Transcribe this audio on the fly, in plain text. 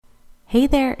Hey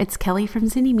there, it's Kelly from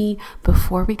Zynnyme.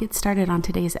 Before we get started on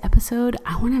today's episode,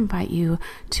 I want to invite you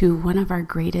to one of our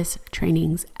greatest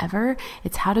trainings ever.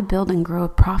 It's how to build and grow a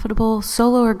profitable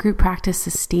solo or group practice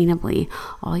sustainably.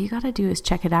 All you got to do is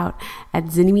check it out at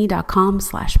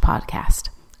zynnyme.com/podcast.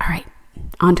 All right,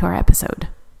 on to our episode.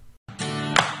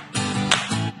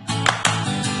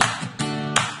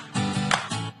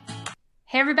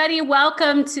 Hey everybody,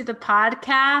 welcome to the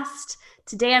podcast.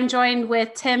 Today, I'm joined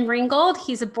with Tim Ringgold.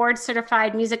 He's a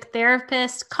board-certified music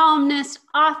therapist, columnist,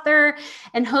 author,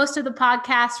 and host of the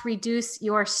podcast, Reduce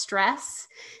Your Stress.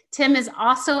 Tim is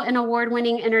also an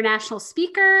award-winning international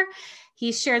speaker.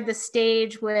 He's shared the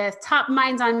stage with top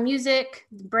minds on music,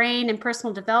 brain, and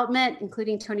personal development,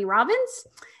 including Tony Robbins.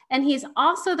 And he's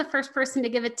also the first person to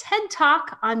give a TED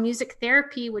Talk on music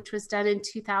therapy, which was done in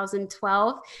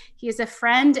 2012. He is a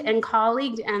friend and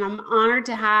colleague, and I'm honored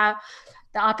to have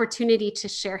the opportunity to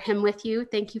share him with you.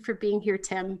 Thank you for being here,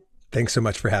 Tim. Thanks so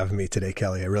much for having me today,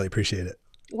 Kelly. I really appreciate it.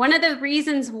 One of the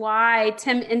reasons why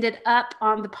Tim ended up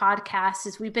on the podcast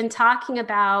is we've been talking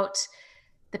about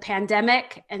the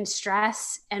pandemic and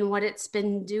stress and what it's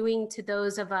been doing to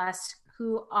those of us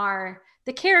who are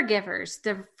the caregivers,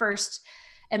 the first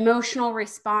emotional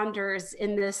responders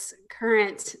in this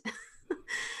current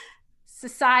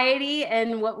society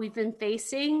and what we've been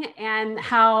facing, and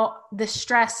how the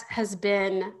stress has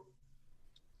been,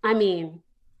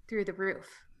 through the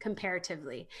roof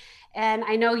comparatively. And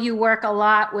I know you work a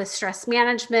lot with stress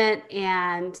management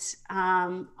and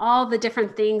all the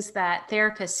different things that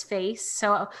therapists face.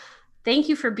 So thank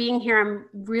you for being here. I'm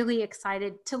really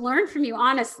excited to learn from you,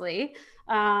 honestly,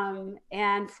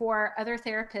 and for other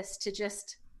therapists to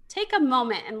just take a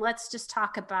moment and let's just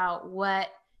talk about what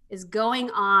is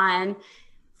going on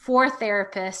for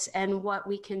therapists and what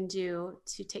we can do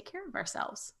to take care of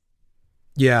ourselves.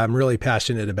 Yeah, I'm really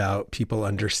passionate about people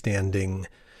understanding,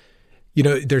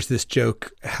 there's this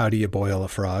joke, how do you boil a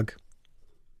frog?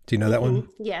 Do you know that one?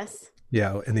 Yes.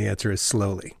 Yeah. And the answer is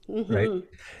slowly, right?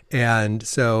 And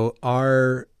so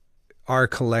our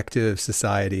collective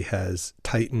society has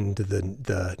tightened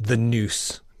the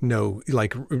noose,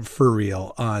 for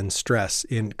real, on stress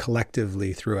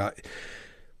collectively throughout.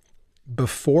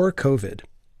 Before COVID,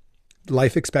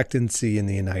 life expectancy in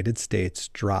the United States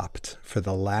dropped for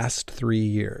the last 3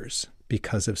 years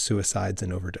because of suicides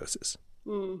and overdoses.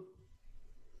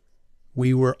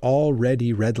 We were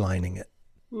already redlining it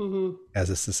as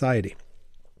a society.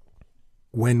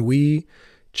 When we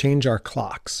change our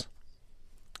clocks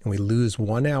and we lose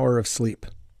 1 hour of sleep,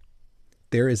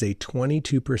 there is a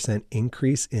 22%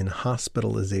 increase in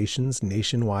hospitalizations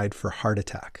nationwide for heart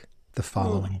attack the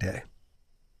following day.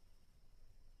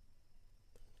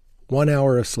 1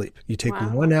 hour of sleep. You take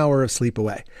 1 hour of sleep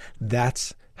away.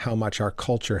 That's how much our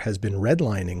culture has been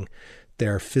redlining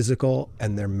their physical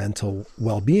and their mental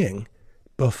well-being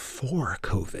before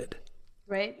COVID.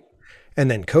 Right.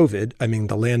 And then COVID,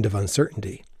 the land of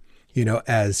uncertainty.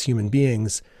 As human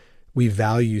beings, we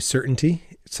value certainty.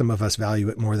 Some of us value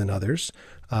it more than others.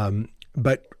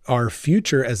 But our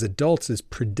future as adults is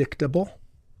predictable.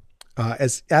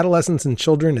 As adolescents and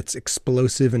children, it's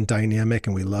explosive and dynamic,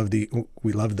 and we love the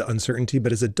uncertainty.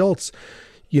 But as adults,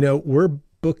 we're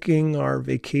booking our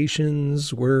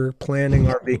vacations, we're planning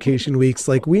our vacation weeks.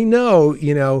 We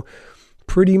know,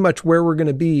 pretty much where we're going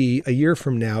to be a year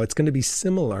from now. It's going to be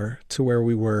similar to where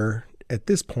we were at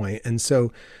this point. And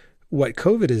so, what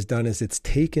COVID has done is it's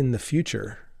taken the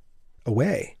future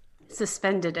away,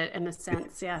 suspended it in a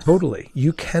sense. Yes, totally.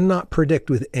 You cannot predict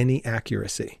with any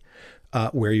accuracy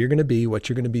where you're going to be, what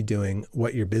you're going to be doing,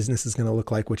 what your business is going to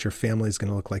look like, what your family is going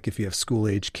to look like. If you have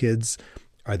school-age kids,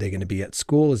 are they going to be at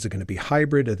school? Is it going to be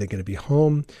hybrid? Are they going to be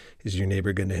home? Is your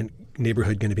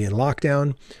neighborhood going to be in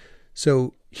lockdown?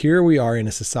 So here we are in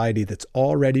a society that's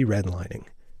already redlining,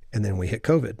 and then we hit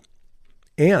COVID.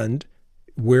 And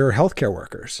we're healthcare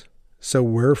workers. So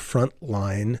we're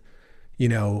frontline,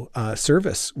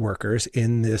 service workers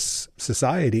in this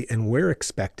society, and we're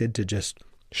expected to just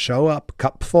show up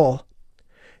cup full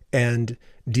and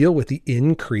deal with the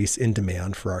increase in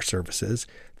demand for our services,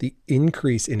 the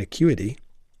increase in acuity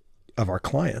of our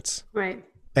clients, right,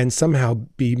 and somehow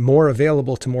be more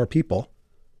available to more people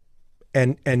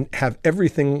and have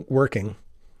everything working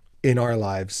in our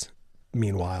lives,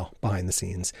 meanwhile, behind the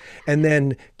scenes, and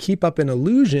then keep up an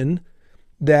illusion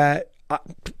that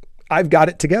I've got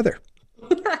it together.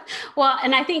 Well,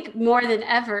 and I think more than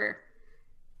ever,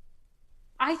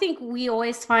 I think we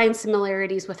always find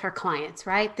similarities with our clients,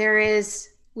 right?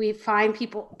 We find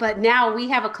people, but now we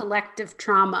have a collective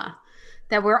trauma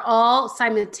that we're all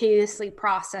simultaneously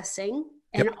processing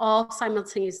and all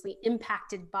simultaneously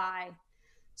impacted by.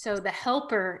 So the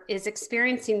helper is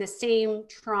experiencing the same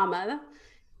trauma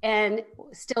and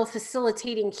still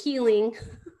facilitating healing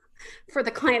for the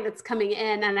client that's coming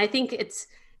in. And I think it's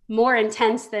more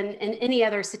intense than in any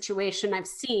other situation I've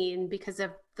seen because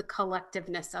of the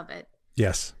collectiveness of it.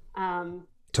 Yes.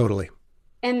 Totally.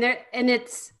 And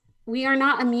we are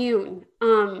not immune.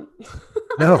 No.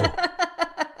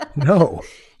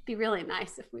 It'd be really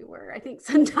nice if we were, I think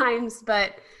sometimes,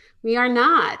 but we are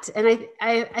not. And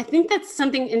I think that's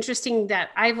something interesting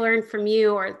that I've learned from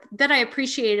you, or that I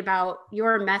appreciate about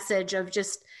your message of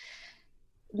just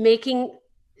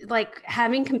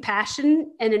having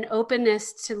compassion and an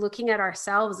openness to looking at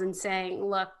ourselves and saying,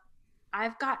 look,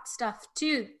 I've got stuff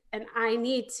too, and I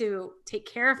need to take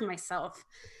care of myself.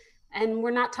 And we're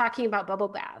not talking about bubble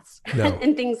baths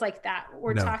and things like that.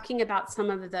 We're talking about some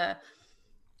of the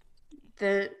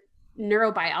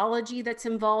neurobiology that's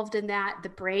involved in that, the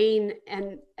brain,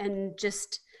 and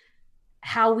just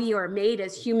how we are made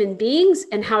as human beings,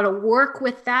 and how to work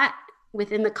with that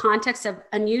within the context of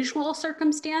unusual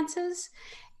circumstances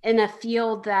in a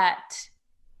field that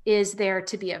is there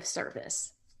to be of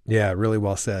service. Yeah, really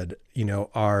well said.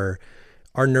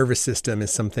 Our nervous system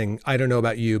is something, I don't know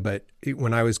about you, but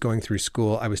when I was going through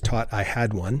school, I was taught I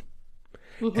had one.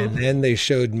 Mm-hmm. And then they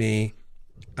showed me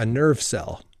a nerve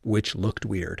cell, which looked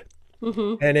weird.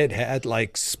 Mm-hmm. And it had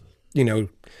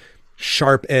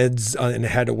sharp ends, and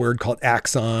it had a word called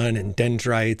axon and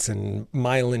dendrites and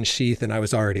myelin sheath, and I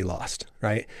was already lost,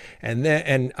 right?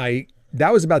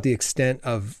 That was about the extent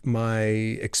of my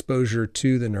exposure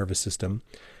to the nervous system.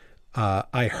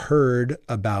 I heard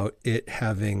about it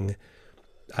having,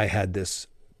 I had this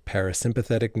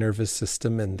parasympathetic nervous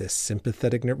system and this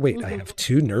sympathetic I have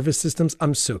two nervous systems.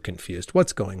 I'm so confused.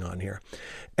 What's going on here?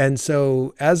 And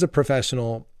so as a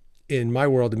professional in my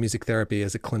world of music therapy,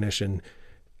 as a clinician,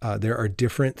 there are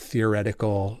different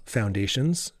theoretical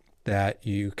foundations that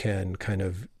you can kind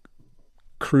of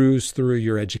cruise through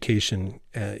your education.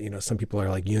 Some people are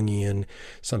like Jungian,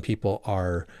 some people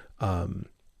are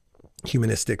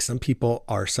humanistic, some people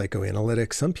are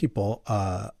psychoanalytic, some people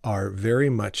are very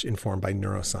much informed by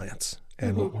neuroscience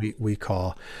and what we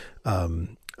call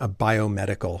a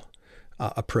biomedical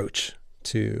approach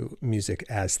to music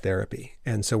as therapy.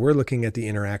 And so we're looking at the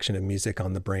interaction of music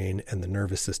on the brain and the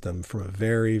nervous system from a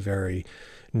very, very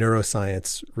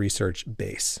neuroscience research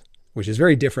base, which is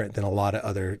very different than a lot of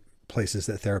other places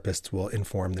that therapists will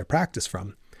inform their practice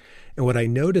from. And what I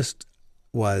noticed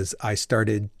was I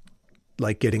started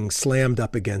getting slammed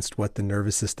up against what the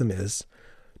nervous system is,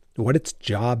 what its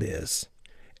job is,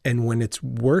 and when it's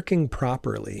working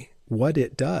properly, what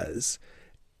it does,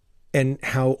 and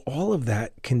how all of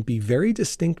that can be very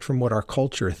distinct from what our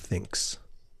culture thinks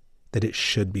that it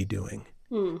should be doing.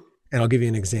 And I'll give you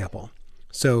an example.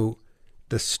 So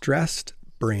the stressed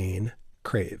brain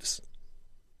craves.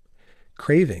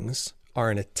 Cravings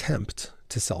are an attempt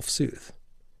to self-soothe.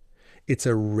 It's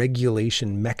a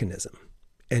regulation mechanism,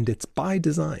 and it's by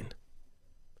design.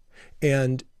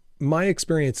 And my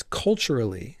experience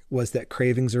culturally was that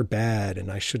cravings are bad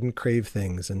and I shouldn't crave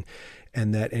things, and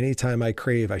that anytime I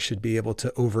crave, I should be able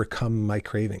to overcome my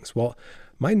cravings. Well,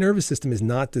 my nervous system is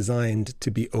not designed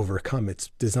to be overcome. It's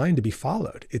designed to be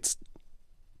followed. It's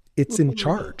in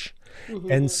charge.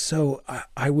 Mm-hmm. And so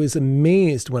I was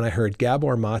amazed when I heard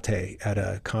Gabor Mate at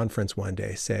a conference one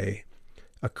day say,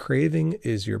 a craving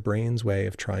is your brain's way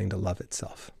of trying to love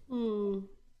itself.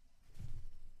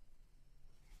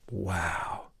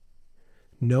 Wow.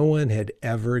 No one had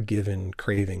ever given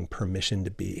craving permission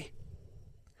to be.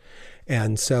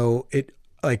 And so it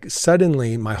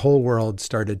suddenly my whole world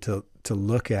started to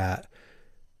look at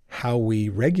how we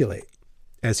regulate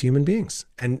as human beings.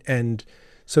 And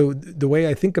so the way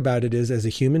I think about it is, as a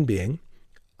human being,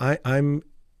 I'm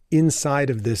inside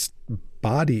of this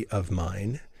body of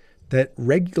mine that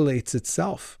regulates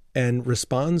itself and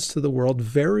responds to the world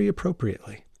very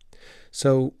appropriately.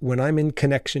 So when I'm in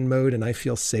connection mode and I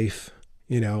feel safe,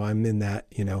 I'm in that,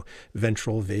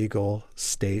 ventral vagal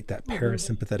state, that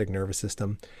parasympathetic nervous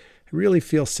system, I really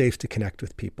feel safe to connect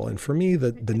with people. And for me,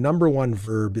 the number one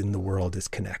verb in the world is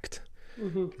connect.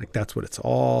 That's what it's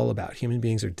all about. Human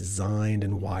beings are designed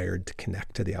and wired to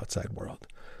connect to the outside world.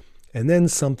 And then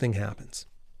something happens.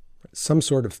 Some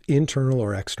sort of internal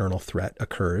or external threat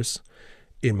occurs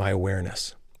in my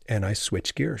awareness, and I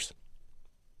switch gears.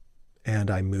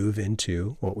 And I move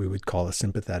into what we would call a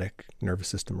sympathetic nervous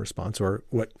system response, or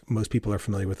what most people are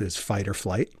familiar with is fight or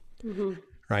flight,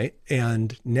 right?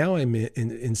 And now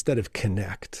instead of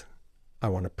connect, I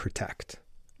want to protect.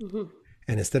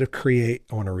 And instead of create,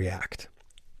 I want to react.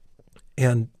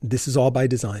 And this is all by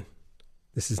design.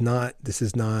 This is not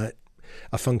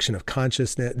a function of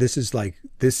consciousness. This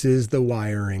is the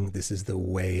wiring. This is the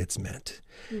way it's meant.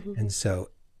 Mm-hmm. And so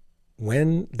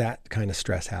when that kind of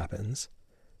stress happens,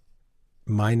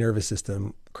 my nervous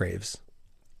system craves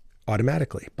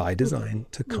automatically by design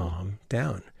to calm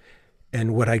down.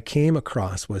 And what I came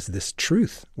across was this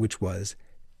truth, which was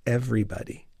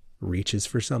everybody reaches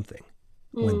for something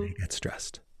when they get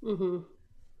stressed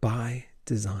by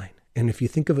design. And if you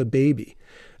think of a baby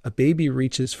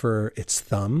reaches for its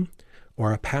thumb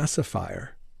or a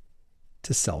pacifier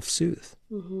to self-soothe.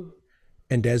 Mm-hmm.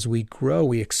 And as we grow,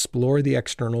 we explore the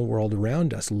external world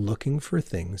around us, looking for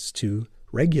things to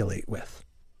regulate with.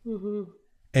 Mm-hmm.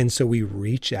 And so we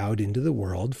reach out into the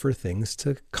world for things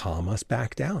to calm us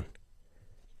back down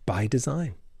by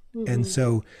design. Mm-hmm. And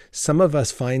so some of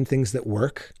us find things that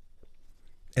work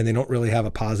and they don't really have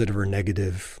a positive or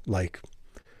negative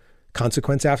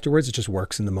consequence afterwards. It just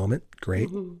works in the moment. Great.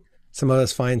 Mm-hmm. Some of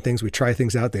us find things, we try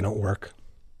things out, they don't work.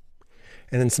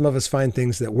 And then some of us find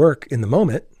things that work in the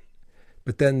moment,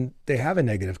 but then they have a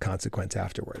negative consequence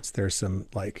afterwards. There's some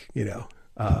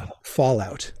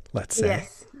fallout, let's say,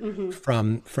 yes. Mm-hmm.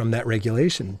 from that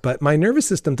regulation. But my nervous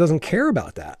system doesn't care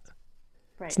about that.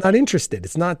 Right. It's not interested.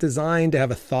 It's not designed to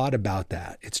have a thought about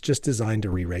that. It's just designed to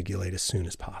re-regulate as soon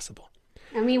as possible.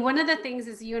 I mean, one of the things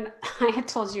is you and I had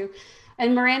told you,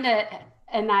 and Miranda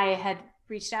and I had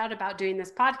reached out about doing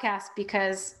this podcast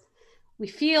because we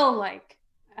feel like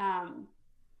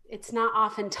it's not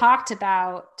often talked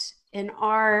about in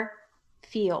our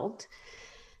field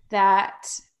that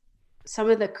some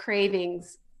of the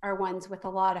cravings are ones with a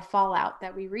lot of fallout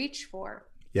that we reach for.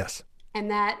 Yes.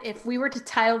 And that if we were to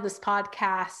title this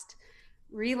podcast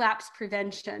Relapse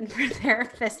Prevention for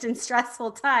Therapists in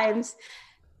Stressful Times,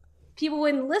 people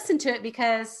wouldn't listen to it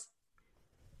because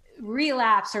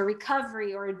relapse or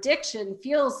recovery or addiction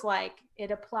feels like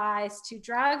it applies to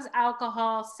drugs,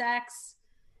 alcohol, sex,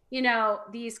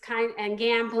 these and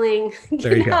gambling,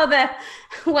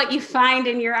 what you find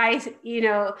in your eyes,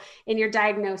 in your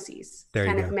diagnoses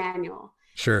kind of manual.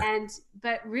 Sure.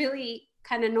 But really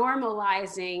kind of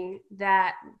normalizing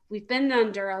that we've been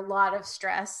under a lot of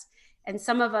stress and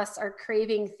some of us are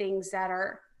craving things that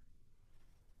are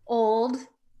old,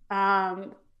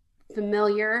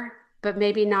 familiar, but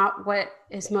maybe not what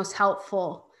is most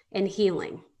helpful in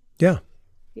healing. Yeah.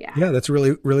 That's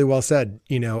really, really well said.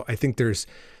 I think there's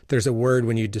a word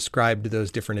when you described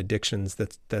those different addictions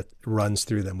that runs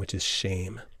through them, which is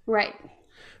shame. Right.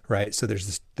 So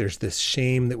there's this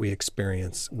shame that we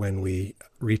experience when we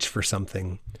reach for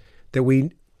something that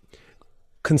we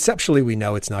conceptually we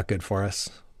know it's not good for us,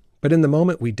 but in the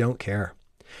moment we don't care.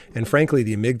 And frankly,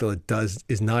 the amygdala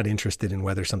is not interested in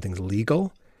whether something's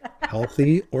legal,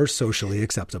 healthy, or socially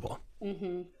acceptable.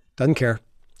 Mm-hmm. Doesn't care.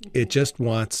 It just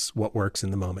wants what works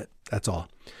in the moment. That's all.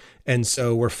 And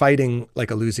so we're fighting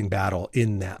like a losing battle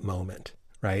in that moment,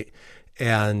 right?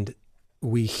 And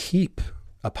we heap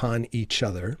upon each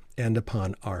other and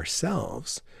upon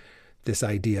ourselves this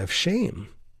idea of shame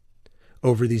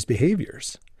over these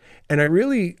behaviors. And I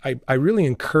really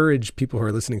encourage people who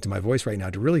are listening to my voice right now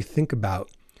to really think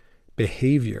about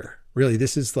behavior. Really,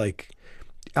 this is like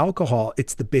alcohol.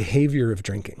 It's the behavior of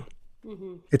drinking.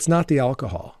 Mm-hmm. It's not the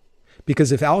alcohol.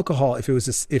 Because if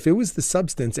it was the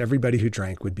substance, everybody who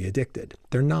drank would be addicted.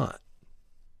 They're not.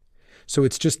 So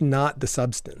it's just not the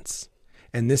substance.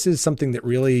 And this is something that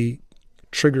really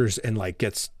triggers and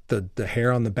gets the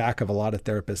hair on the back of a lot of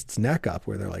therapists' neck up,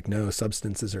 where they're like, no,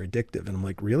 substances are addictive. And I'm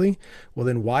like, really? Well,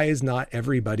 then why is not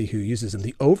everybody who uses them?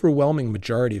 The overwhelming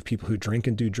majority of people who drink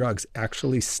and do drugs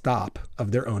actually stop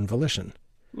of their own volition.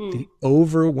 The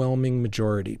overwhelming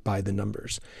majority by the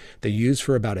numbers. They use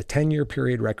for about a 10-year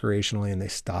period recreationally and they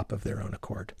stop of their own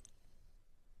accord.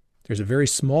 There's a very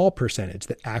small percentage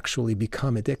that actually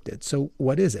become addicted. So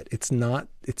what is it? It's not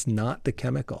the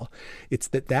chemical. It's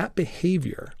that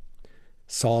behavior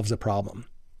solves a problem.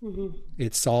 Mm-hmm.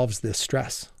 It solves this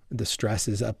stress. The stress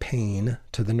is a pain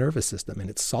to the nervous system and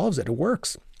it solves it. It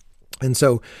works. And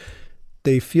so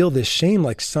they feel this shame,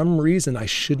 like some reason I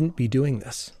shouldn't be doing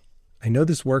this. I know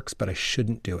this works, but I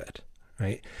shouldn't do it,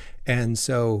 right? And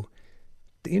so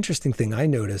the interesting thing I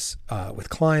notice with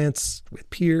clients, with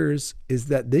peers, is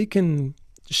that they can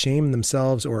shame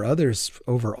themselves or others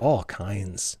over all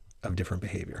kinds of different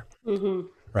behavior,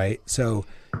 right? So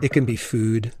it can be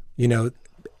food,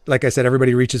 like I said,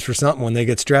 everybody reaches for something when they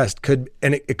get stressed.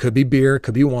 It could be beer, it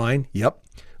could be wine,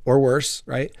 or worse,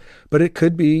 right? But it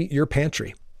could be your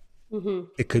pantry. Mm-hmm.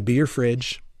 It could be your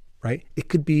fridge, right? It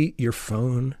could be your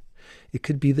phone. It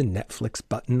could be the Netflix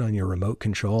button on your remote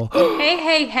control.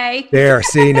 Hey. There,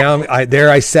 see, now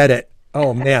I said it.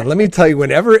 Oh man, let me tell you,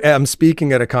 whenever I'm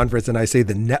speaking at a conference and I say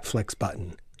the Netflix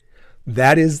button,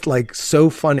 That is like so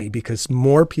funny because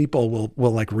more people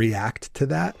will like react to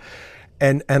that.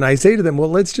 And I say to them, well,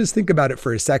 let's just think about it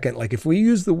for a second. Like if we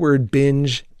use the word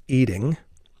binge eating,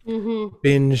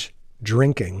 binge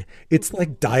drinking, it's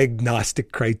like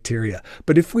diagnostic criteria.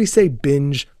 But if we say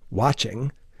binge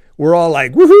watching, we're all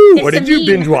like, woohoo, what did you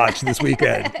binge watch this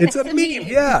weekend? It's a meme.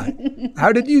 Yeah.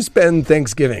 How did you spend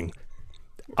Thanksgiving?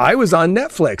 I was on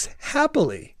Netflix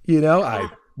happily.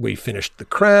 We finished The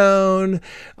Crown.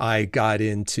 I got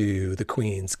into The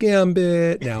Queen's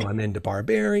Gambit. Now I'm into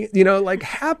Barbarian, like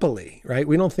happily, right?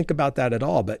 We don't think about that at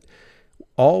all. But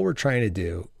all we're trying to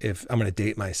do, if I'm going to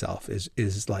date myself,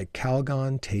 is like,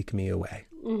 Calgon, take me away.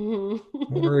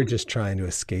 We're just trying to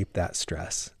escape that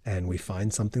stress. And we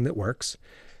find something that works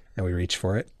and we reach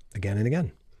for it again and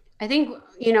again. I think,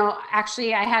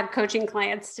 actually I had coaching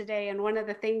clients today, and one of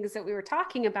the things that we were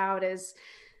talking about is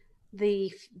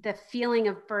the feeling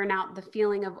of burnout, the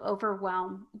feeling of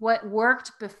overwhelm, what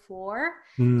worked before,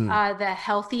 the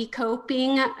healthy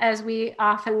coping, as we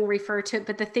often refer to it,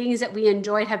 but the things that we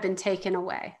enjoyed have been taken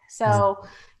away. So,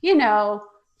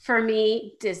 for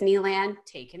me, Disneyland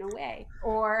taken away,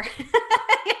 or,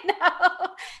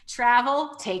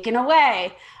 travel taken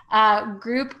away,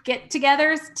 group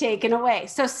get-togethers taken away.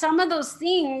 So some of those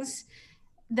things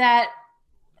that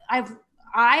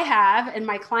I have and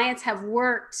my clients have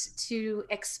worked to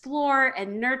explore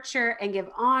and nurture and give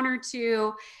honor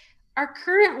to are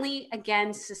currently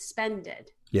again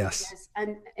suspended. Yes.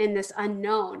 In this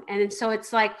unknown. And so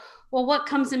it's like, well, what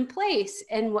comes in place?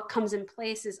 And what comes in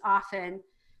place is often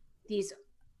these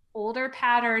older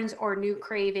patterns or new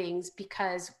cravings,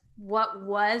 because what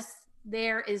was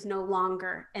there is no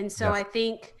longer. And so I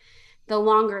think the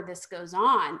longer this goes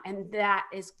on, and that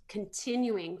is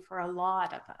continuing for a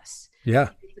lot of us. Yeah.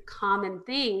 It's a common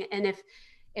thing. And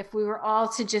if we were all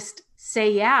to just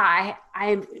say, yeah,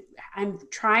 I'm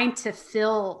trying to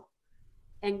fill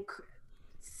and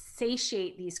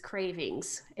satiate these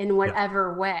cravings in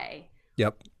whatever way.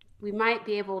 Yep. We might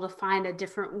be able to find a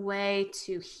different way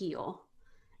to heal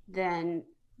than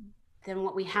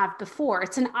what we have before.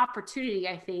 It's an opportunity,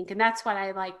 I think. And that's what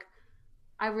I like.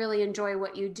 I really enjoy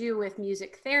what you do with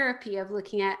music therapy, of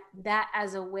looking at that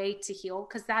as a way to heal,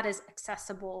 because that is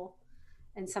accessible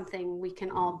and something we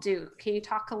can all do. Can you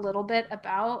talk a little bit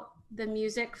about the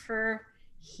music for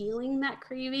healing that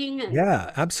craving?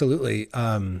 Yeah, absolutely.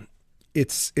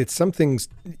 It's something,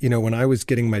 when I was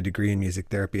getting my degree in music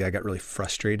therapy, I got really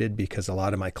frustrated because a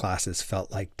lot of my classes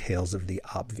felt like tales of the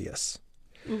obvious.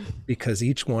 Because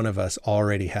each one of us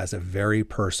already has a very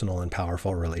personal and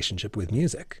powerful relationship with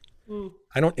music.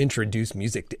 I don't introduce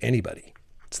music to anybody.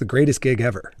 It's the greatest gig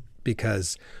ever,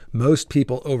 because most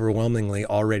people overwhelmingly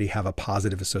already have a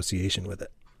positive association with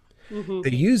it.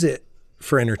 They use it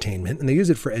for entertainment and they use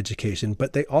it for education,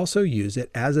 but they also use it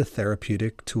as a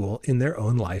therapeutic tool in their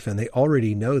own life. And they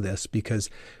already know this, because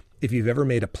if you've ever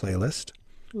made a playlist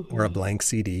or a blank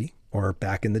CD, or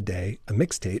back in the day, a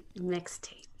mixtape.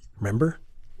 Remember?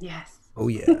 Yes. Oh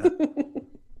yeah.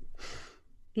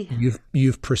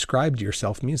 You've prescribed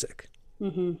yourself music.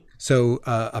 So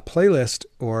a playlist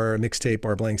or a mixtape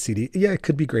or a blank CD, it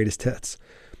could be greatest hits,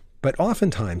 but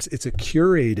oftentimes it's a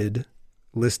curated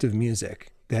list of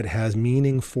music that has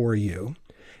meaning for you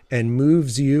and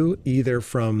moves you either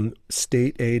from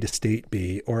state A to state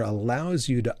B, or allows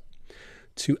you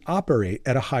to operate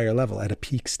at a higher level, at a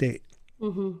peak state.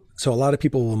 So a lot of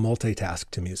people will multitask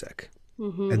to music.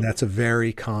 And that's a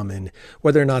very common,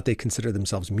 whether or not they consider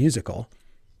themselves musical,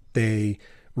 they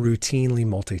routinely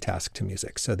multitask to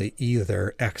music. So they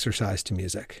either exercise to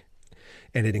music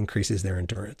and it increases their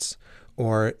endurance,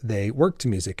 or they work to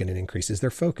music and it increases their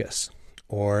focus,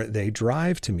 or they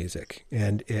drive to music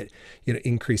and it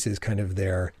increases kind of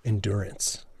their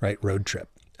endurance, right? Road trip.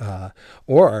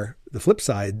 Or the flip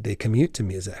side, they commute to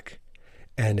music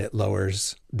and it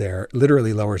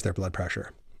literally lowers their blood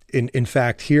pressure. In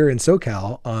fact, here in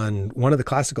SoCal, on one of the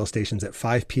classical stations at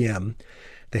 5 p.m.,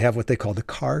 they have what they call the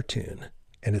CAR tune.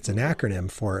 And it's an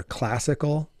acronym for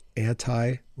Classical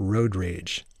Anti-Road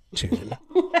Rage Tune.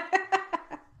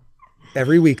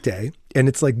 Every weekday. And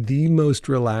it's like the most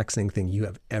relaxing thing you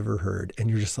have ever heard. And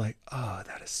you're just like, oh,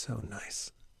 that is so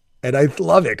nice. And I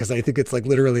love it, because I think it's like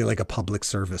literally like a public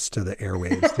service to the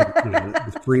airwaves.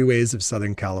 The freeways of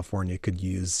Southern California could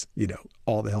use,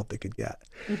 all the help they could get.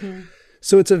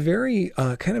 So it's a very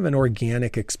kind of an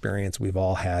organic experience we've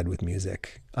all had with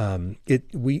music.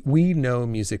 We know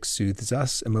music soothes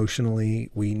us emotionally.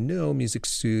 We know music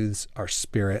soothes our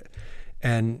spirit.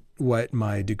 And what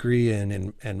my degree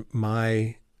in and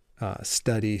my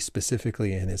study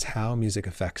specifically in is how music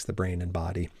affects the brain and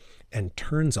body and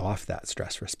turns off that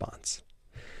stress response.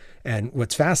 And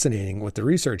what's fascinating, what the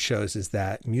research shows is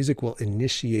that music will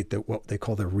initiate what they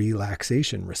call the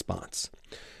relaxation response,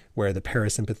 where the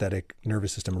parasympathetic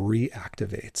nervous system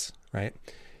reactivates, right?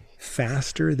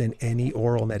 Faster than any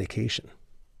oral medication.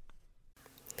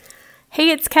 Hey,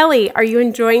 it's Kelly. Are you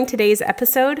enjoying today's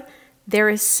episode? There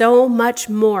is so much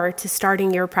more to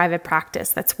starting your private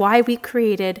practice. That's why we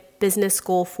created Business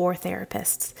School for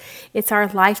Therapists. It's our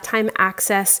lifetime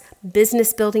access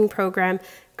business building program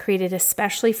created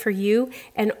especially for you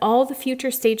and all the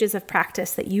future stages of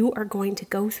practice that you are going to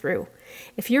go through.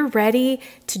 If you're ready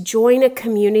to join a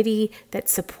community that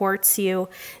supports you,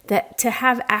 to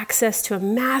have access to a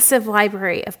massive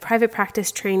library of private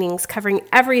practice trainings covering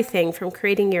everything from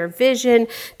creating your vision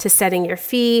to setting your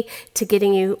fee to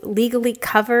getting you legally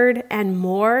covered and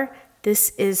more,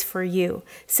 this is for you.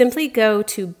 Simply go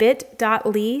to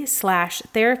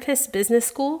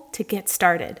bit.ly/therapistbusinessschool to get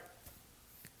started.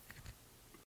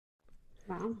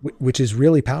 Wow. Which is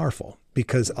really powerful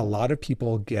because a lot of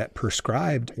people get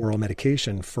prescribed oral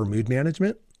medication for mood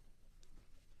management.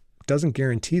 Doesn't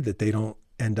guarantee that they don't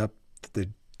end up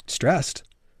stressed.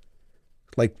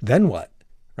 Like, then what,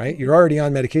 right? You're already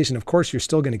on medication. Of course, you're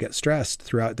still going to get stressed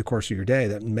throughout the course of your day.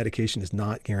 That medication is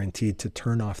not guaranteed to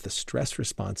turn off the stress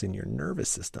response in your nervous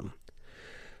system.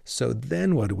 So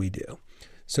then what do we do?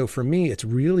 So for me, it's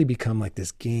really become like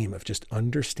this game of just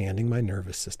understanding my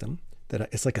nervous system. That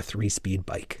it's like a 3-speed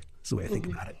bike is the way I think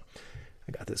about it.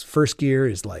 I got this first gear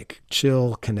is like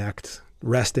chill, connect,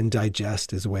 rest and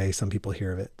digest is the way some people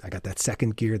hear of it. I got that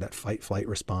second gear, that fight flight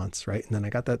response, right? And then I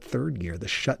got that third gear, the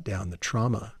shutdown, the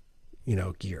trauma,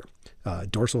 gear,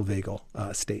 dorsal vagal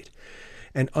state.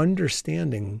 And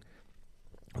understanding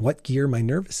what gear my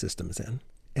nervous system is in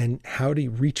and how to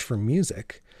reach for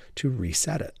music to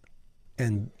reset it.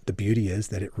 And the beauty is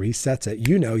that it resets it.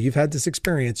 You've had this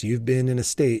experience. You've been in a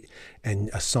state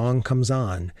and a song comes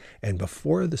on. And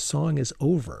before the song is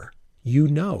over,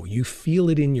 you feel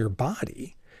it in your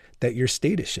body that your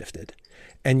state is shifted.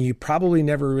 And you probably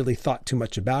never really thought too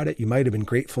much about it. You might have been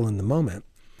grateful in the moment.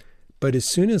 But as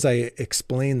soon as I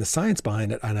explain the science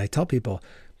behind it, and I tell people,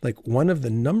 like, one of the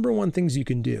number one things you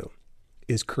can do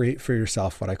is create for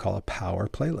yourself what I call a power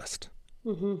playlist.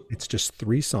 Mm-hmm. It's just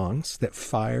 3 songs that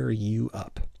fire you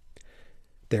up.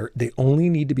 They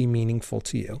only need to be meaningful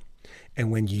to you.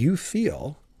 And when you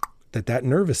feel that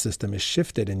nervous system is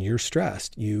shifted and you're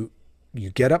stressed, you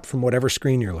get up from whatever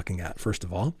screen you're looking at, first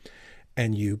of all,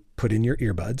 and you put in your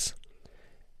earbuds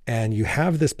and you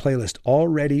have this playlist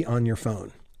already on your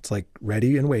phone. It's like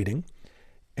ready and waiting.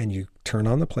 And you turn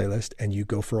on the playlist and you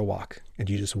go for a walk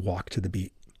and you just walk to the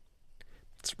beat.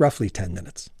 It's roughly 10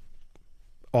 minutes.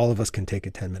 All of us can take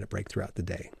a 10-minute break throughout the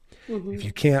day. Mm-hmm. If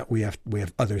you can't, we have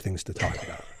other things to talk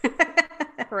about.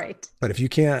 Right. But if you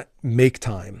can't make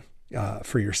time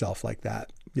for yourself like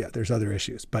that, there's other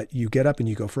issues. But you get up and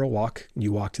you go for a walk.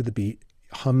 You walk to the beat,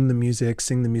 hum the music,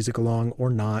 sing the music along or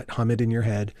not, hum it in your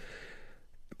head.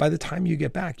 By the time you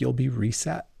get back, you'll be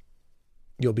reset.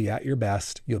 You'll be at your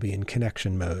best. You'll be in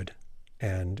connection mode.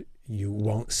 And you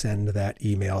won't send that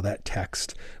email, that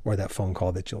text, or that phone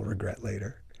call that you'll regret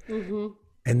later. Mm-hmm.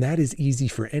 And that is easy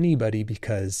for anybody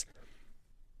because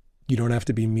you don't have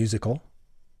to be musical,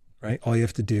 right? All you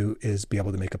have to do is be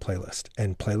able to make a playlist.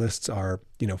 And playlists are,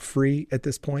 free at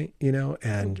this point,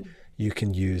 and you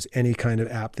can use any kind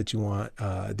of app that you want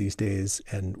these days.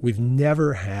 And we've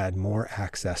never had more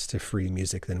access to free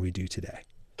music than we do today.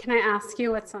 Can I ask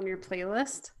you what's on your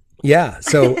playlist? Yeah.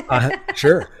 So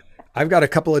sure. I've got a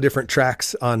couple of different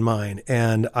tracks on mine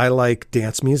and I like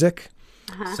dance music.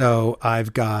 Uh-huh. So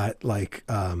I've got like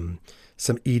some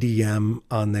EDM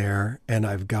on there, and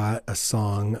I've got a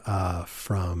song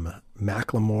from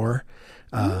Macklemore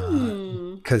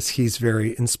because he's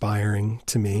very inspiring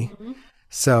to me. Mm-hmm.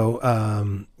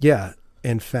 So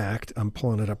in fact, I'm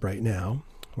pulling it up right now.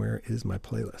 Where is my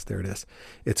playlist? There it is.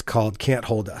 It's called Can't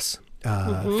Hold Us,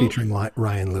 featuring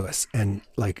Ryan Lewis. And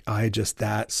like,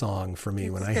 that song for me,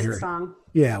 when I hear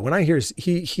it, when I hear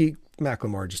he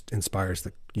Macklemore just inspires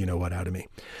the what out of me.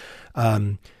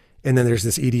 And then there's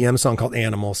this EDM song called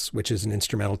Animals, which is an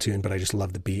instrumental tune, but I just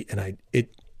love the beat. And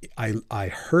I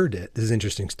heard it. This is an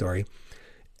interesting story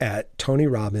at Tony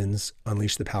Robbins'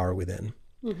 Unleash the Power Within,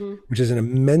 which is an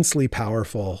immensely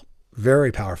powerful,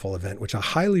 very powerful event, which I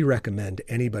highly recommend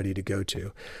anybody to go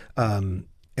to. And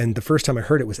the first time I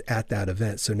heard it was at that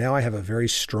event. So now I have a very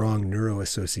strong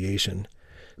neuroassociation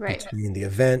between the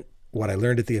event, what I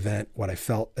learned at the event, what I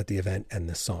felt at the event, and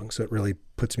this song. So it really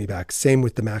puts me back. Same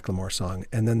with the Macklemore song.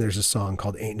 And then there's a song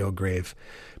called Ain't No Grave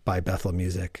by Bethel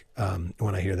Music.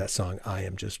 When I hear that song, I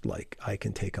am just like, I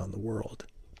can take on the world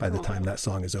by the time that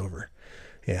song is over.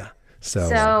 Yeah.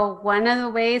 So one of the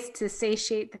ways to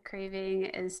satiate the craving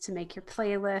is to make your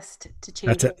playlist to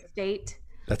change the state.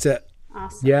 That's it.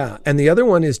 Awesome. Yeah. And the other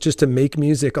one is just to make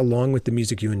music along with the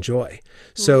music you enjoy.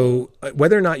 So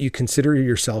whether or not you consider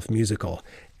yourself musical,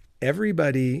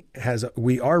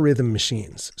 we are rhythm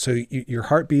machines. So your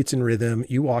heart beats in rhythm,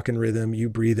 you walk in rhythm, you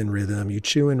breathe in rhythm, you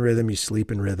chew in rhythm, you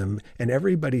sleep in rhythm, and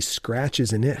everybody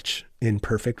scratches an itch in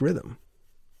perfect rhythm.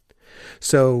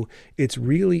 So it's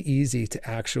really easy to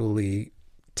actually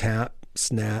tap,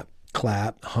 snap,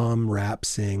 clap, hum, rap,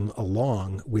 sing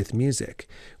along with music.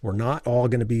 We're not all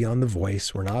going to be on The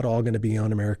Voice. We're not all going to be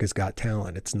on America's Got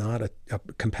Talent. It's not a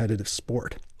competitive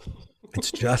sport.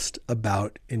 It's just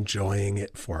about enjoying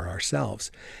it for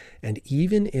ourselves. And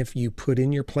even if you put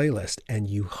in your playlist and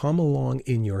you hum along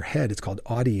in your head, it's called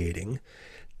audiating,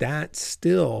 that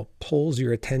still pulls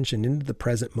your attention into the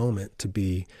present moment to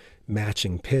be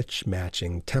matching pitch,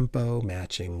 matching tempo,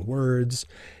 matching words.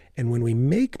 And when we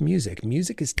make music,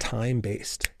 music is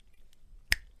time-based.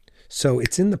 So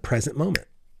it's in the present moment.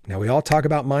 Now, we all talk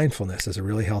about mindfulness as a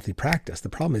really healthy practice. The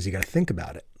problem is you got to think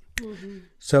about it.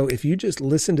 So if you just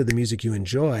listen to the music you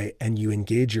enjoy and you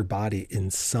engage your body in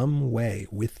some way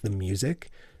with the music,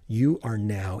 you are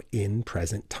now in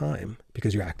present time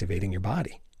because you're activating your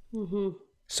body.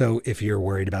 So if you're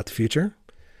worried about the future,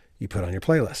 you put on your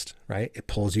playlist, right? It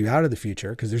pulls you out of the future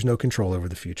because there's no control over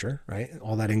the future, right?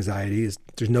 All that anxiety is,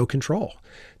 there's no control.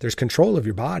 There's control of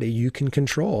your body. You can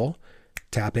control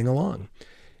tapping along.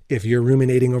 If you're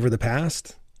ruminating over the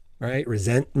past, right?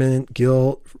 Resentment,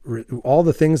 guilt, all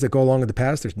the things that go along with the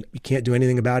past, you can't do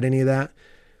anything about any of that.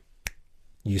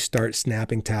 You start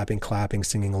snapping, tapping, clapping,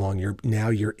 singing along. Now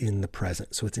you're in the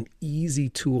present. So it's an easy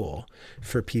tool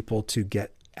for people to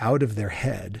get out of their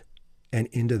head and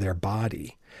into their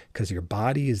body, because your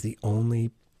body is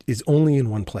only in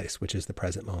one place, which is the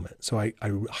present moment. So I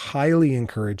highly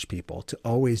encourage people to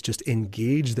always just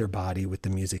engage their body with the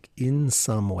music in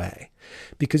some way,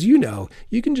 because you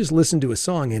can just listen to a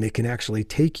song and it can actually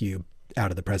take you out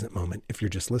of the present moment if you're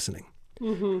just listening.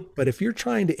 But if you're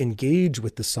trying to engage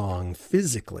with the song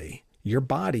physically, your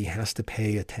body has to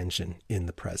pay attention in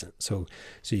the present. So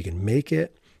you can make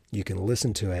it, you can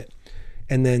listen to it.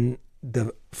 And then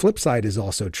the flip side is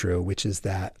also true, which is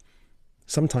that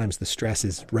sometimes the stress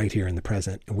is right here in the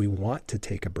present and we want to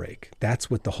take a break. That's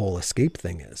what the whole escape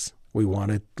thing is. We want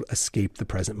to escape the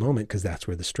present moment because that's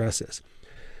where the stress is.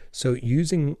 So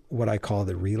using what I call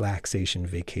the relaxation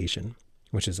vacation,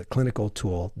 which is a clinical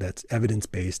tool that's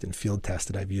evidence-based and field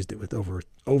tested. I've used it with over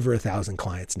 1,000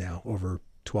 clients now, over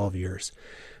 12 years,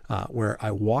 where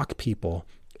I walk people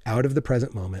out of the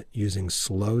present moment using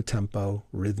slow tempo,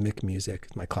 rhythmic music,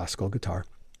 my classical guitar.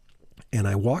 And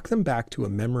I walk them back to a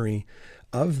memory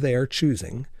of their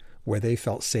choosing where they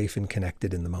felt safe and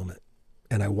connected in the moment.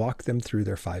 And I walk them through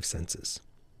their 5 senses.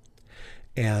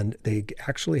 And they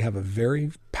actually have a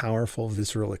very powerful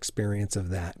visceral experience of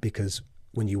that, because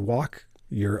when you walk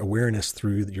your awareness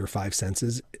through your 5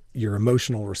 senses, your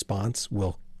emotional response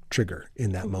will trigger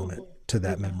in that moment to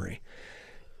that memory.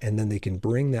 And then they can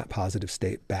bring that positive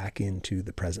state back into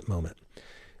the present moment.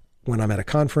 When I'm at a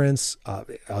conference,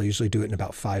 I'll usually do it in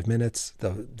about 5 minutes.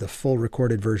 The full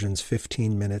recorded version's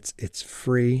 15 minutes. It's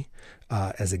free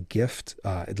as a gift.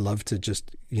 I'd love to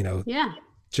just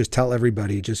tell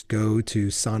everybody, just go to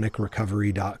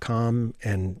sonicrecovery.com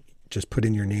and just put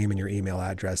in your name and your email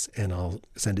address, and I'll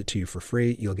send it to you for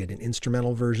free. You'll get an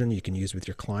instrumental version you can use with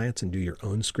your clients and do your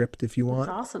own script if you want.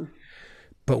 That's awesome.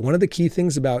 But one of the key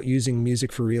things about using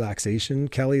music for relaxation,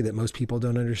 Kelly, that most people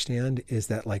don't understand is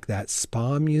that like that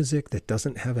spa music that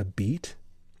doesn't have a beat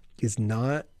is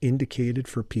not indicated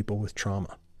for people with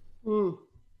trauma.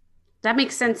 That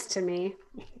makes sense to me.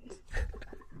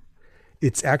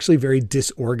 It's actually very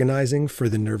disorganizing for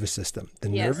the nervous system. The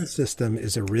nervous system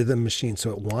is a rhythm machine,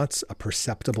 so it wants a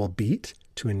perceptible beat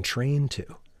to entrain to.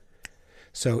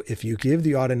 So if you give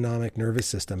the autonomic nervous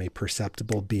system a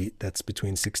perceptible beat that's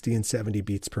between 60 and 70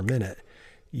 beats per minute,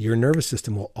 your nervous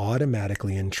system will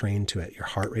automatically entrain to it. Your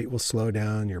heart rate will slow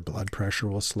down, your blood pressure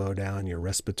will slow down, your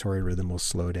respiratory rhythm will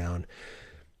slow down,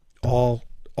 all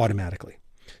automatically.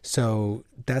 So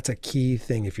that's a key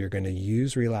thing. If you're going to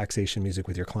use relaxation music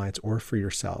with your clients or for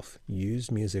yourself, use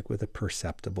music with a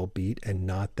perceptible beat and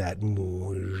not that.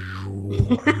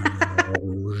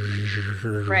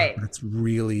 Right. It's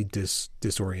really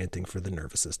disorienting for the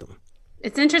nervous system.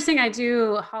 It's interesting. I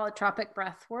do holotropic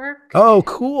breath work. Oh,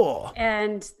 cool.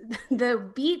 And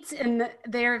the beats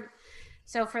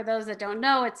so for those that don't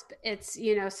know, it's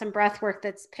some breath work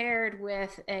that's paired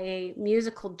with a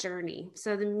musical journey.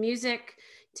 So the music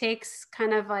takes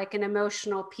kind of like an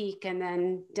emotional peak and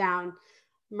then down.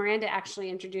 Miranda actually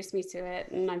introduced me to it,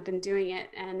 and I've been doing it.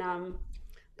 And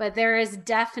but there's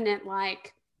definite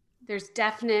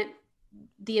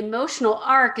the emotional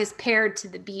arc is paired to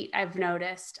the beat. I've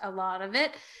noticed a lot of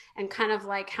it, and kind of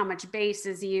like how much bass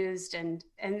is used and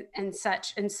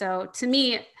such. And so to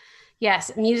me,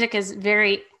 yes, music is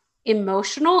very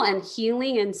emotional and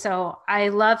healing. And so I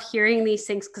love hearing these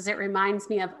things because it reminds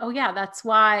me of, oh yeah, that's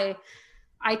why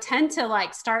I tend to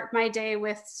like start my day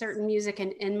with certain music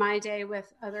and end my day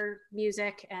with other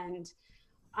music, and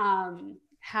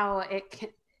how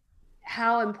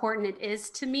important it is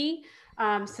to me.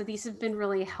 So these have been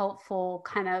really helpful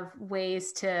kind of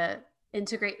ways to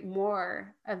integrate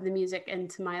more of the music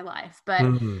into my life. But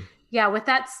yeah, with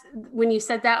that, when you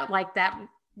said that, like that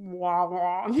wah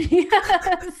wah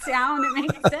sound, it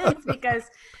makes sense, because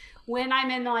when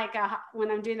I'm in when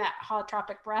I'm doing that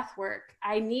holotropic breath work,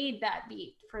 I need that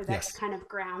beat for that kind of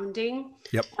grounding.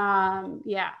 Yep.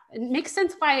 Yeah, it makes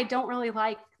sense why I don't really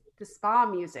like the spa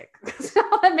music. So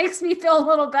it makes me feel a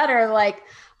little better. Like,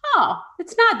 oh,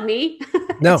 it's not me.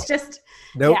 No, it's just,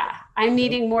 nope. Yeah, I'm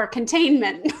needing more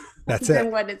containment. That's than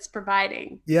it. what it's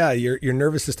providing. Yeah, your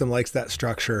nervous system likes that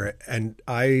structure. And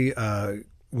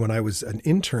when I was an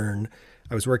intern,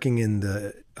 I was working in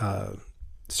the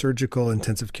surgical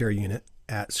intensive care unit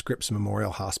at Scripps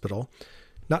Memorial Hospital,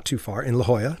 not too far in La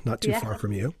Jolla, not too far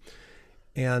from you.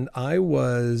 And I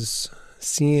was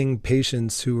seeing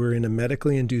patients who were in a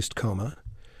medically induced coma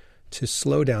to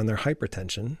slow down their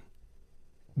hypertension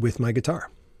with my guitar.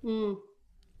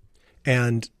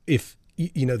 And if,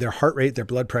 their heart rate, their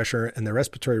blood pressure, and their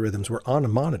respiratory rhythms were on a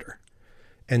monitor.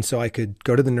 And so I could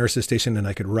go to the nurse's station and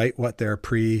I could write what their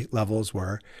pre-levels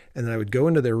were. And then I would go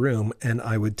into their room and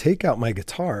I would take out my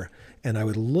guitar and I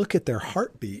would look at their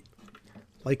heartbeat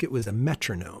like it was a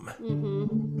metronome.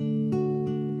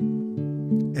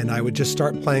 And I would just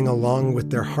start playing along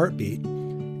with their heartbeat.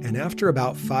 And after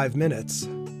about 5 minutes,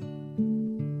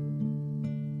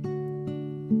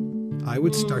 I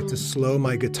would start to slow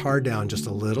my guitar down just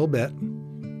a little bit,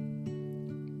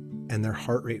 and their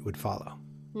heart rate would follow.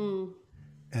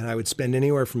 And I would spend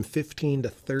anywhere from 15 to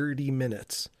 30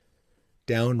 minutes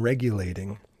down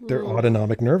regulating their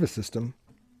autonomic nervous system.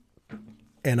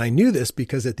 And I knew this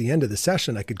because at the end of the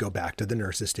session, I could go back to the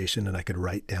nurse's station and I could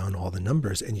write down all the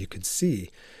numbers, and you could see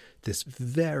this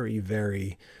very,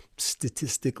 very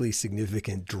statistically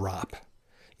significant drop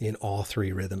in all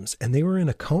three rhythms. And they were in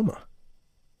a coma.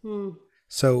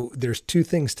 So there's two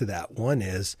things to that. One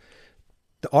is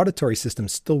the auditory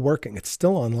system's still working. It's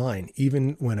still online,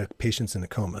 even when a patient's in a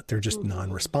coma. They're just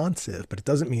non-responsive, but it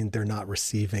doesn't mean they're not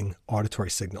receiving auditory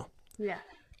signal. Yeah.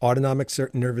 Autonomic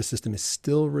nervous system is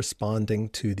still responding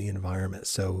to the environment.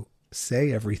 So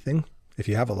say everything if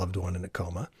you have a loved one in a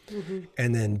coma.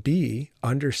 And then B,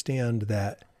 understand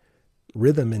that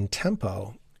rhythm and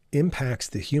tempo impacts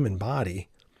the human body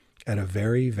at a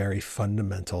very, very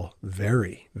fundamental,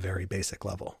 very, very basic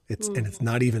level. And it's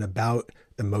not even about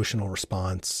emotional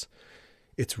response.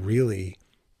 It's really,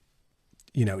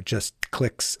 just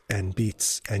clicks and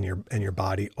beats, and your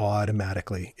body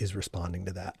automatically is responding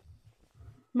to that.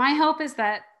 My hope is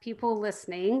that people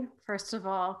listening, first of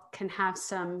all, can have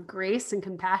some grace and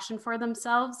compassion for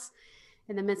themselves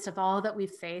in the midst of all that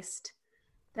we've faced,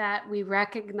 that we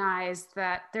recognize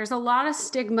that there's a lot of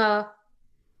stigma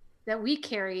that we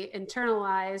carry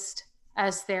internalized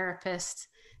as therapists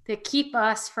that keep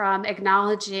us from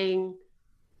acknowledging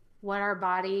what our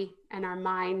body and our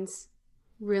minds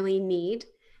really need,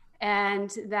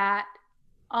 and that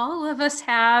all of us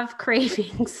have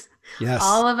cravings. Yes.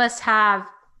 All of us have,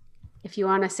 if you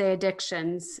want to say,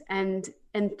 addictions and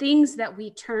things that we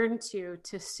turn to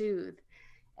soothe.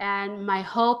 And my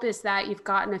hope is that you've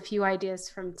gotten a few ideas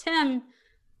from Tim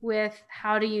with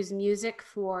how to use music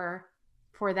for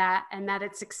that, and that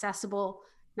it's accessible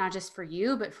not just for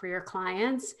you, but for your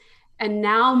clients. And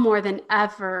now more than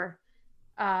ever,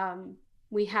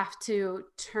 we have to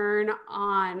turn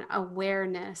on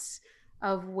awareness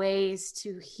of ways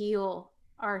to heal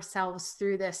ourselves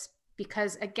through this,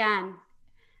 because again,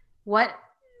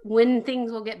 when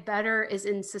things will get better is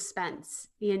in suspense,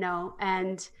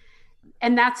 and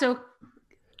that's okay.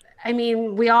 I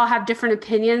mean, we all have different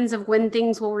opinions of when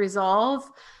things will resolve,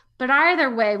 but either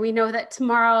way, we know that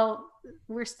tomorrow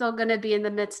we're still going to be in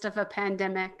the midst of a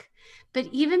pandemic. But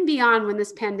even beyond when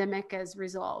this pandemic is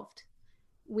resolved,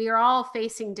 we are all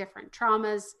facing different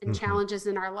traumas and challenges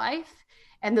in our life.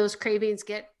 And those cravings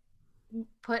get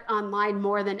put online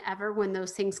more than ever when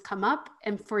those things come up.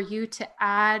 And for you to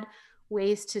add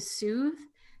ways to soothe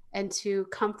and to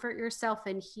comfort yourself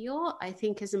and heal, I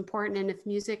think is important. And if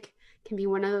music can be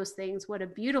one of those things, what a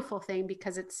beautiful thing,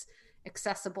 because it's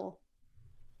accessible.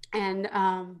 and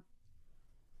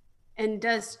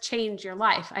does change your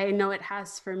life. I know it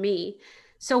has for me.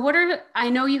 So I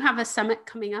know you have a summit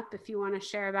coming up, if you want to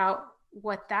share about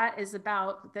what that is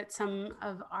about, that some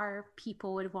of our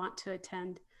people would want to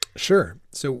attend. Sure.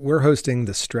 So we're hosting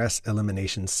the Stress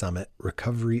Elimination Summit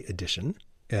Recovery Edition,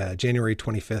 January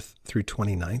 25th through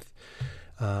 29th.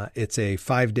 It's a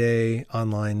 5-day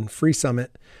online free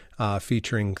summit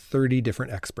featuring 30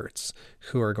 different experts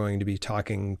who are going to be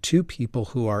talking to people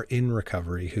who are in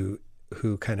recovery,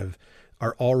 who kind of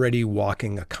are already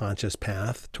walking a conscious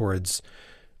path towards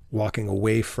walking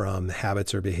away from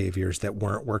habits or behaviors that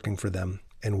weren't working for them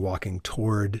and walking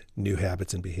toward new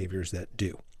habits and behaviors that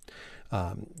do.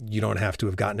 You don't have to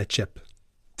have gotten a chip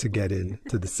to get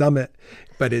into the summit,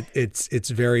 but it's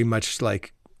very much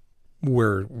like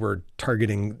we're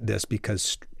targeting this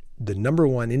because the number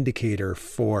one indicator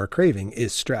for craving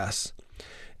is stress.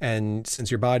 And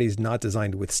since your body's not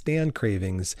designed to withstand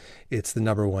cravings, it's the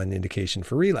number one indication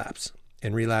for relapse.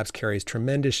 And relapse carries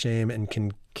tremendous shame and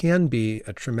can be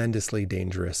a tremendously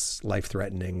dangerous,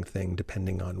 life-threatening thing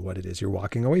depending on what it is you're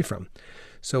walking away from.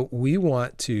 So we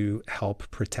want to help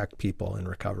protect people in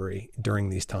recovery during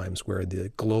these times where the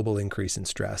global increase in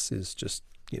stress is just,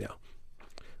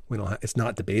 it's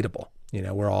not debatable.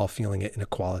 We're all feeling it in a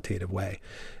qualitative way.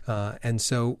 And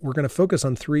so we're going to focus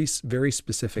on 3 very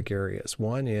specific areas.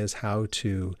 One is how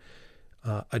to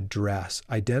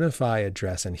identify,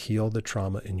 address, and heal the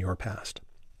trauma in your past,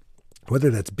 whether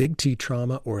that's big T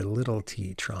trauma or little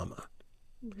t trauma.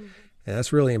 Mm-hmm. And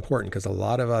that's really important because a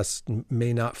lot of us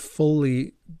may not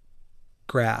fully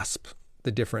grasp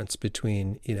the difference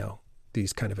between,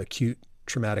 these kind of acute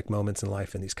traumatic moments in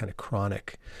life and these kind of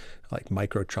chronic, like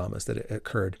micro traumas that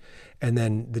occurred. And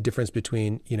then the difference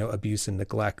between, abuse and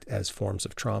neglect as forms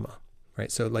of trauma,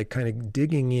 right? So like kind of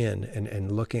digging in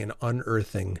and looking and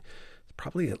unearthing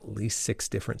probably at least 6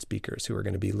 different speakers who are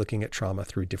going to be looking at trauma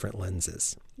through different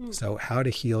lenses. So how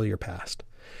to heal your past,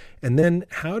 and then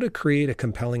how to create a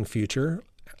compelling future.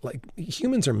 Like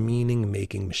humans are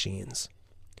meaning-making machines.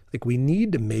 Like we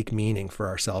need to make meaning for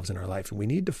ourselves in our life, and we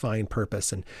need to find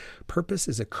purpose, and purpose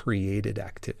is a created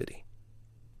activity.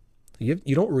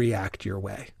 You don't react your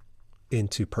way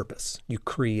into purpose. You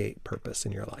create purpose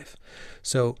in your life.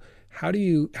 So how do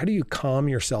you calm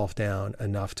yourself down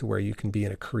enough to where you can be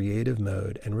in a creative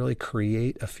mode and really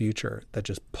create a future that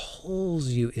just pulls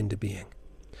you into being?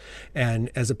 And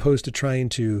as opposed to trying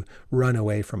to run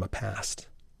away from a past.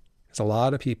 Because a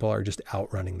lot of people are just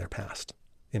outrunning their past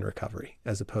in recovery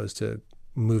as opposed to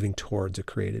moving towards a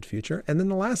created future. And then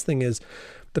the last thing is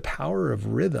the power of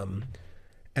rhythm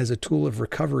as a tool of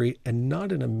recovery, and not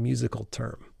in a musical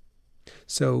term.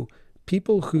 So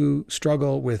people who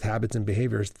struggle with habits and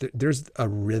behaviors, there's a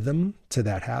rhythm to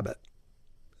that habit.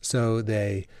 So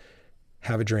they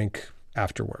have a drink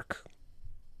after work.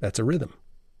 That's a rhythm.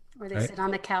 Or they sit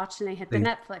on the couch and they hit the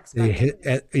Netflix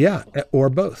button. Or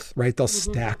both, right? They'll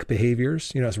stack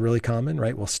behaviors. It's really common,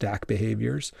 right? We'll stack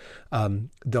behaviors.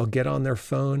 They'll get on their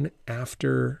phone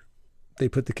after they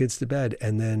put the kids to bed,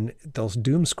 and then they'll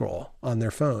doom scroll on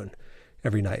their phone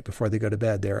every night before they go to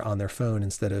bed. They're on their phone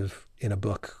instead of in a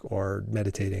book or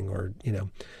meditating or,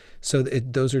 so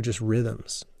those are just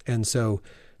rhythms. And so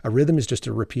a rhythm is just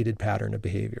a repeated pattern of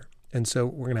behavior. And so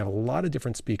we're going to have a lot of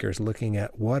different speakers looking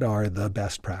at what are the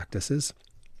best practices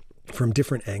from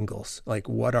different angles. Like,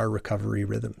 what are recovery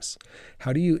rhythms?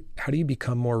 How do you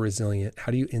become more resilient?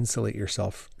 How do you insulate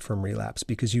yourself from relapse?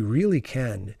 Because you really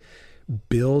can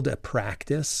build a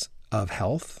practice of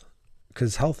health,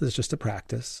 because health is just a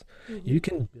practice. Mm-hmm. You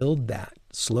can build that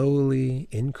slowly,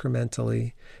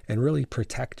 incrementally, and really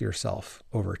protect yourself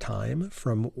over time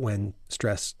from when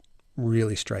stress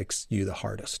really strikes you the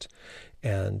hardest.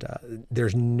 And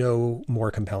there's no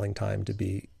more compelling time to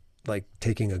be like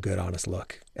taking a good, honest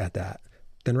look at that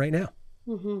than right now.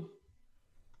 Mm-hmm.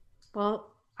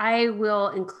 Well, I will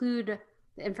include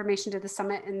the information to the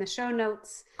summit in the show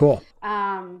notes. Cool.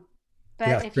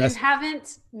 But if you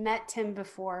haven't met Tim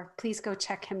before, please go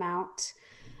check him out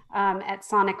at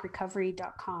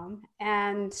sonicrecovery.com.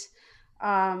 And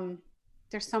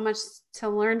there's so much to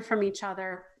learn from each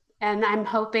other. And I'm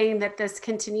hoping that this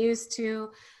continues to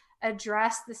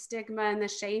address the stigma and the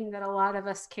shame that a lot of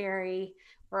us carry.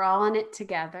 We're all in it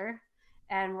together,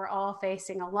 and we're all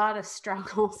facing a lot of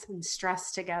struggles and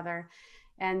stress together.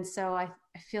 And so I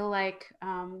feel like,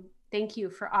 thank you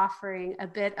for offering a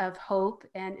bit of hope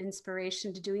and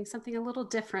inspiration to doing something a little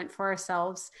different for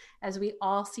ourselves as we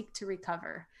all seek to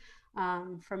recover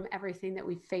from everything that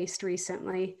we've faced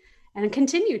recently and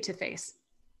continue to face.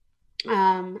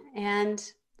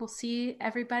 And we'll see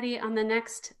everybody on the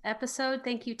next episode.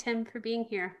 Thank you, Tim, for being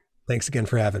here. Thanks again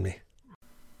for having me.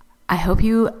 I hope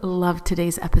you loved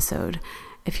today's episode.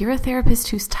 If you're a therapist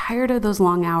who's tired of those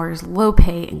long hours, low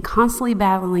pay, and constantly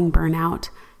battling burnout,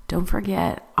 don't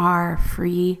forget our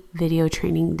free video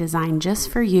training designed just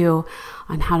for you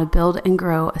on how to build and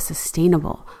grow a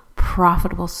sustainable,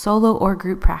 profitable solo or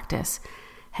group practice.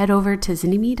 Head over to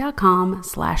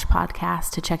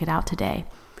zynnyme.com/podcast to check it out today.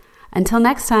 Until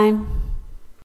next time.